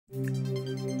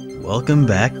Welcome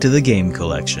back to the Game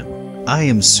Collection. I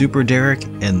am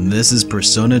SuperDerek, and this is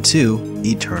Persona 2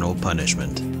 Eternal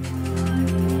Punishment.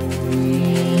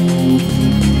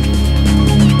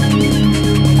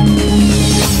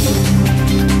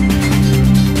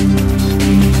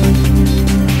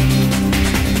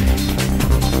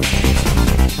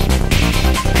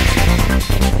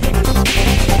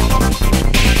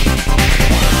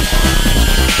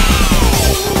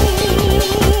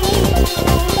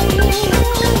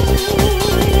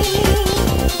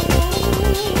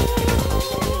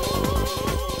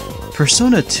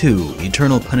 Persona 2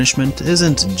 Eternal Punishment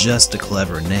isn't just a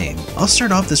clever name. I'll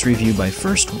start off this review by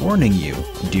first warning you,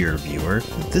 dear viewer,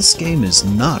 that this game is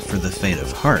not for the faint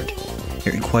of heart.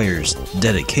 It requires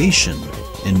dedication,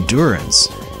 endurance,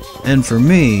 and for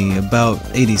me, about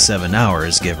 87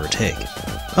 hours give or take.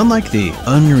 Unlike the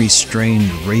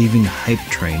unrestrained raving hype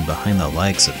train behind the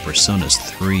likes of Personas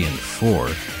 3 and 4,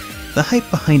 the hype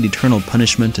behind Eternal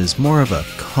Punishment is more of a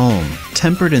calm,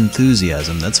 tempered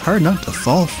enthusiasm that's hard not to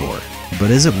fall for. But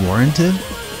is it warranted?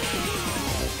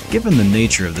 Given the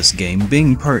nature of this game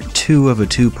being part 2 of a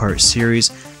 2-part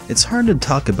series, it's hard to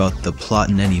talk about the plot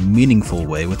in any meaningful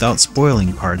way without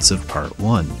spoiling parts of part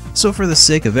 1. So for the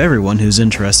sake of everyone who's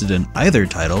interested in either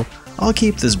title, I'll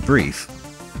keep this brief.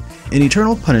 In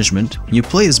Eternal Punishment, you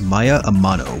play as Maya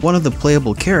Amano, one of the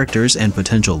playable characters and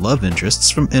potential love interests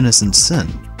from Innocent Sin.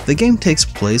 The game takes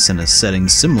place in a setting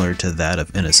similar to that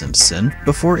of Innocent Sin,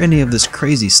 before any of this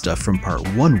crazy stuff from part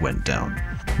 1 went down.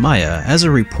 Maya, as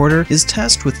a reporter, is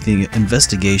tasked with the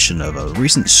investigation of a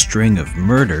recent string of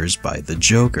murders by the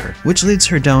Joker, which leads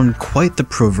her down quite the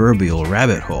proverbial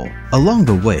rabbit hole. Along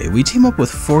the way, we team up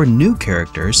with 4 new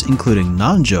characters, including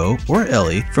Nanjo or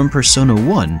Ellie from Persona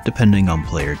 1, depending on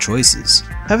player choices.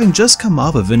 Having just come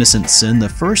off of Innocent Sin, the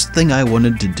first thing I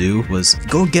wanted to do was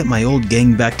go get my old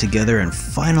gang back together and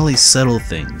finally settle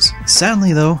things.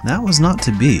 Sadly though, that was not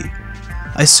to be.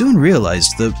 I soon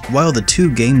realized that while the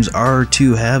 2 games are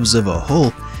 2 halves of a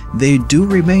whole, they do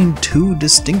remain 2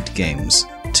 distinct games,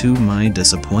 to my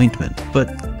disappointment.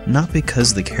 But not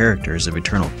because the characters of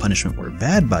Eternal Punishment were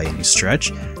bad by any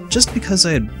stretch, just because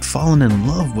I had fallen in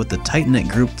love with the tight-knit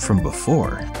group from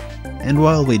before. And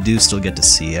while we do still get to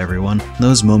see everyone,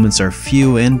 those moments are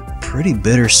few and pretty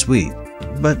bittersweet.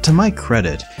 But to my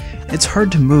credit, it's hard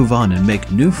to move on and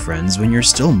make new friends when you're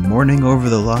still mourning over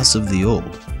the loss of the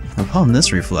old. Upon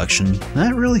this reflection,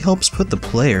 that really helps put the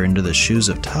player into the shoes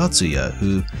of Tatsuya,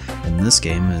 who, in this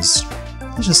game, is,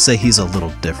 let's just say he's a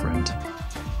little different.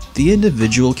 The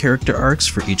individual character arcs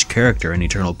for each character in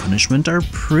Eternal Punishment are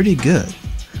pretty good,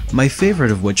 my favorite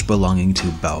of which belonging to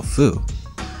Baofu.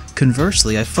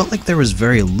 Conversely, I felt like there was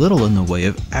very little in the way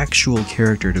of actual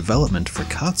character development for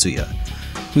Katsuya,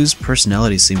 whose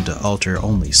personality seemed to alter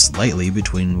only slightly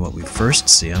between what we first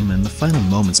see him and the final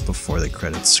moments before the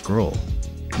credits scroll.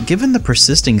 Given the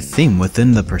persisting theme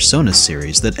within the Persona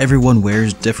series that everyone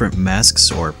wears different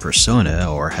masks or persona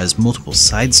or has multiple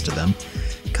sides to them,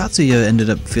 Katsuya ended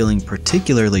up feeling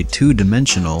particularly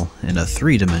 2-dimensional in a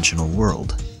 3-dimensional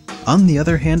world. On the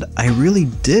other hand, I really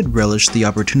did relish the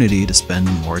opportunity to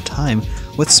spend more time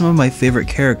with some of my favorite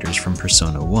characters from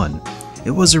Persona 1.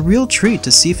 It was a real treat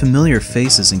to see familiar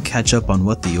faces and catch up on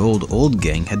what the old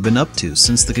gang had been up to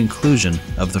since the conclusion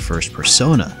of the first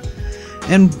Persona.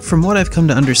 And from what I've come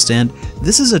to understand,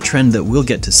 this is a trend that we'll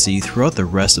get to see throughout the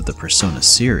rest of the Persona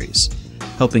series,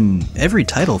 helping every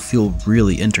title feel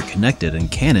really interconnected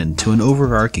and canon to an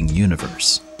overarching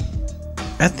universe.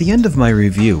 At the end of my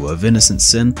review of Innocent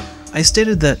Sin, I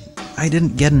stated that I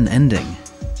didn't get an ending.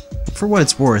 For what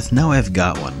it's worth, now I've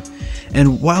got one,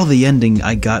 and while the ending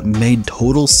I got made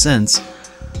total sense,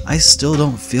 I still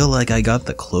don't feel like I got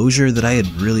the closure that I had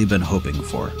really been hoping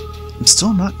for. I'm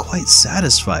still not quite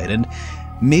satisfied, and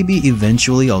maybe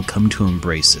eventually I'll come to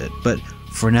embrace it, but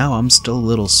for now I'm still a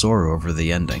little sore over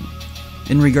the ending.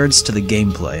 In regards to the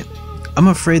gameplay, I'm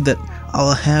afraid that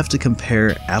I'll have to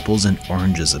compare apples and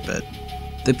oranges a bit.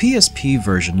 The PSP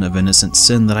version of Innocent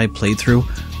Sin that I played through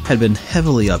had been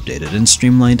heavily updated and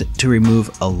streamlined to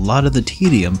remove a lot of the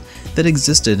tedium that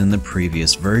existed in the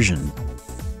previous version.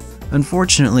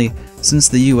 Unfortunately, since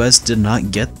the US did not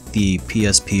get the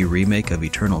PSP remake of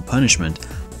Eternal Punishment,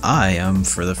 I am,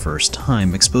 for the first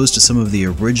time, exposed to some of the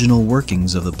original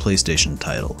workings of the PlayStation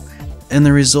title, and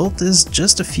the result is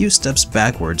just a few steps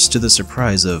backwards to the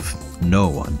surprise of no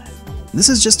one. This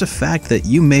is just a fact that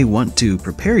you may want to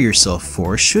prepare yourself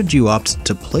for should you opt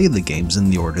to play the games in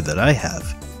the order that I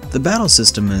have. The battle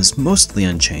system is mostly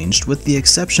unchanged, with the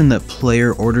exception that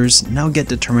player orders now get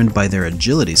determined by their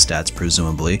agility stats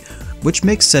presumably, which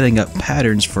makes setting up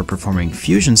patterns for performing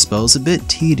fusion spells a bit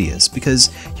tedious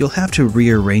because you'll have to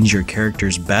rearrange your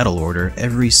character's battle order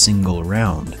every single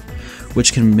round,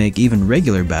 which can make even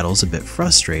regular battles a bit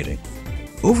frustrating.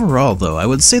 Overall though, I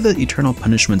would say that Eternal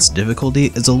Punishment's difficulty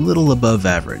is a little above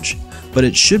average, but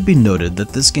it should be noted that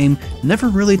this game never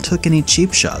really took any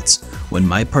cheap shots. When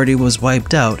my party was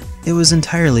wiped out, it was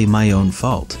entirely my own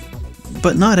fault.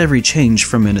 But not every change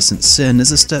from Innocent Sin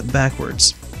is a step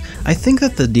backwards. I think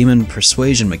that the demon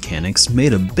persuasion mechanics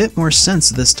made a bit more sense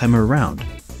this time around.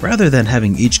 Rather than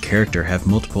having each character have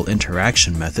multiple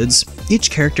interaction methods, each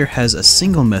character has a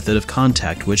single method of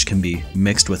contact which can be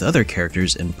mixed with other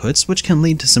characters' inputs, which can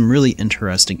lead to some really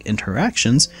interesting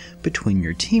interactions between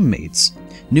your teammates.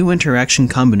 New interaction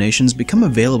combinations become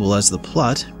available as the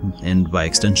plot, and by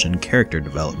extension character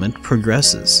development,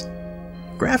 progresses.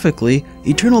 Graphically,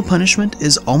 Eternal Punishment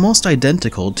is almost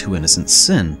identical to Innocent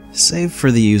Sin, save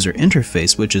for the user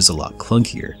interface, which is a lot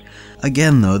clunkier.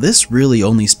 Again though, this really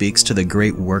only speaks to the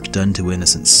great work done to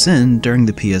Innocent Sin during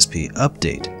the PSP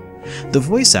update. The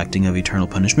voice acting of Eternal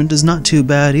Punishment is not too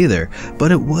bad either,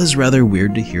 but it was rather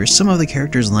weird to hear some of the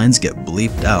characters' lines get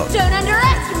bleeped out. Don't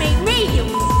underestimate me, you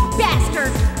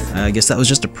bastard! I guess that was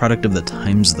just a product of the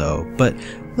times though, but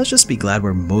let's just be glad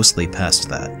we're mostly past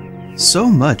that. So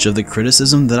much of the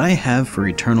criticism that I have for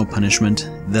Eternal Punishment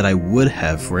that I would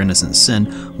have for Innocent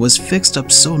Sin was fixed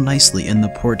up so nicely in the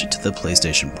port to the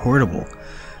PlayStation Portable.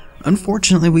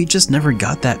 Unfortunately, we just never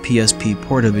got that PSP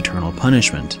port of Eternal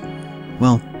Punishment.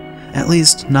 Well, at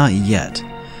least not yet.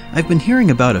 I've been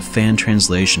hearing about a fan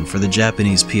translation for the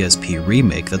Japanese PSP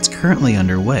remake that's currently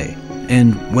underway,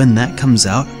 and when that comes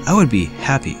out, I would be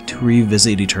happy to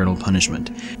revisit Eternal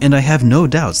Punishment, and I have no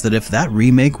doubts that if that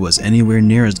remake was anywhere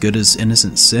near as good as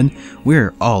Innocent Sin,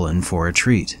 we're all in for a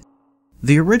treat.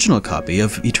 The original copy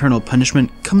of Eternal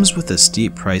Punishment comes with a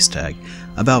steep price tag,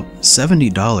 about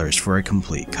 $70 for a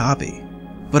complete copy.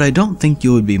 But I don't think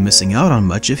you would be missing out on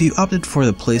much if you opted for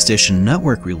the PlayStation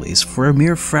Network release for a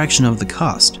mere fraction of the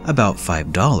cost, about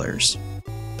 $5.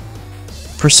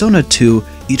 Persona 2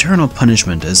 Eternal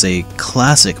Punishment is a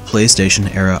classic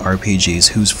PlayStation-era RPGs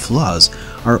whose flaws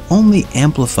are only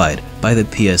amplified by the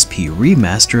PSP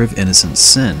remaster of Innocent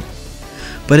Sin.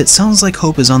 But it sounds like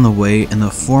hope is on the way in the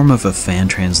form of a fan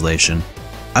translation.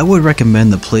 I would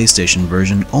recommend the PlayStation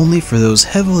version only for those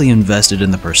heavily invested in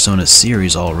the Persona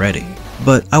series already,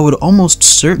 but I would almost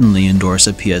certainly endorse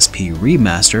a PSP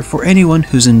remaster for anyone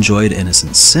who's enjoyed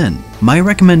Innocent Sin. My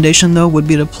recommendation though would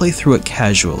be to play through it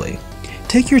casually.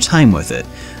 Take your time with it,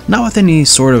 not with any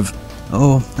sort of,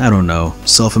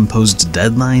 self-imposed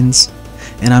deadlines,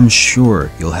 and I'm sure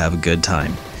you'll have a good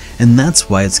time. And that's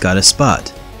why it's got a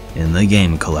spot in the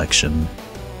game collection.